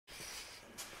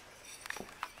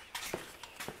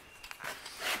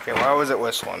Okay, why was it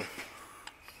whistling?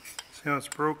 See how it's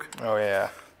broke? Oh yeah.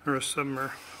 Or a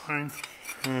submarine.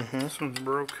 This one's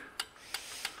broke.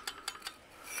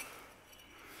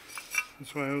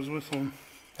 That's why I was whistling.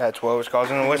 That's what was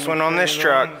causing the whistling on this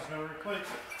truck.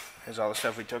 Here's all the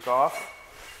stuff we took off.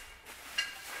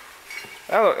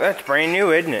 Oh, that's brand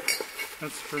new, isn't it?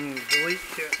 That's from the delete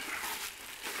kit.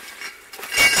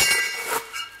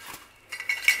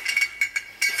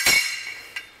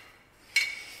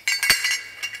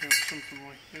 Something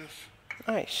like this.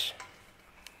 Nice.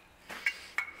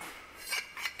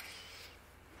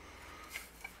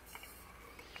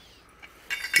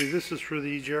 See, this is for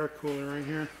the jar cooler right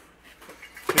here.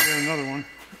 I got another one.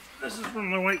 This is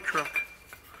from the white truck.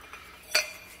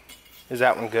 Is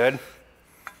that one good?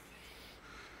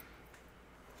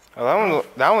 Oh,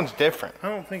 that one's different. I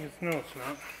don't think it's, no it's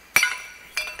not.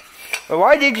 Well,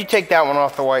 why did you take that one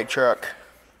off the white truck?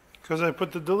 Because I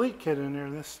put the delete kit in there,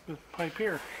 this pipe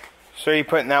here. So you're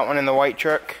putting that one in the white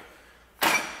truck?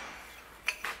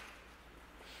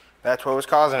 That's what was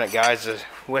causing it, guys, the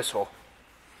whistle.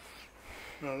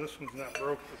 No, this one's not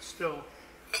broke, but still,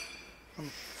 I'm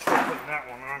putting that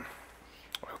one on.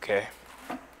 Okay.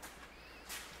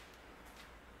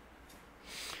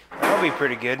 That'll be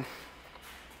pretty good.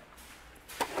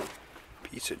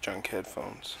 Piece of junk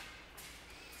headphones.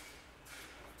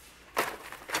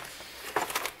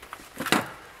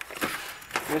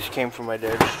 This came from my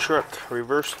dad's truck,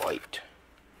 reverse light.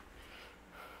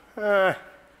 That's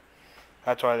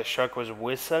why the truck was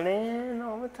whistling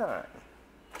all the time.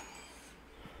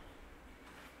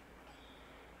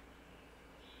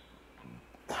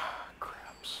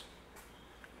 Craps.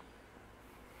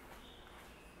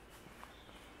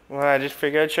 Well, I just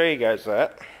figured I'd show you guys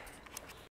that.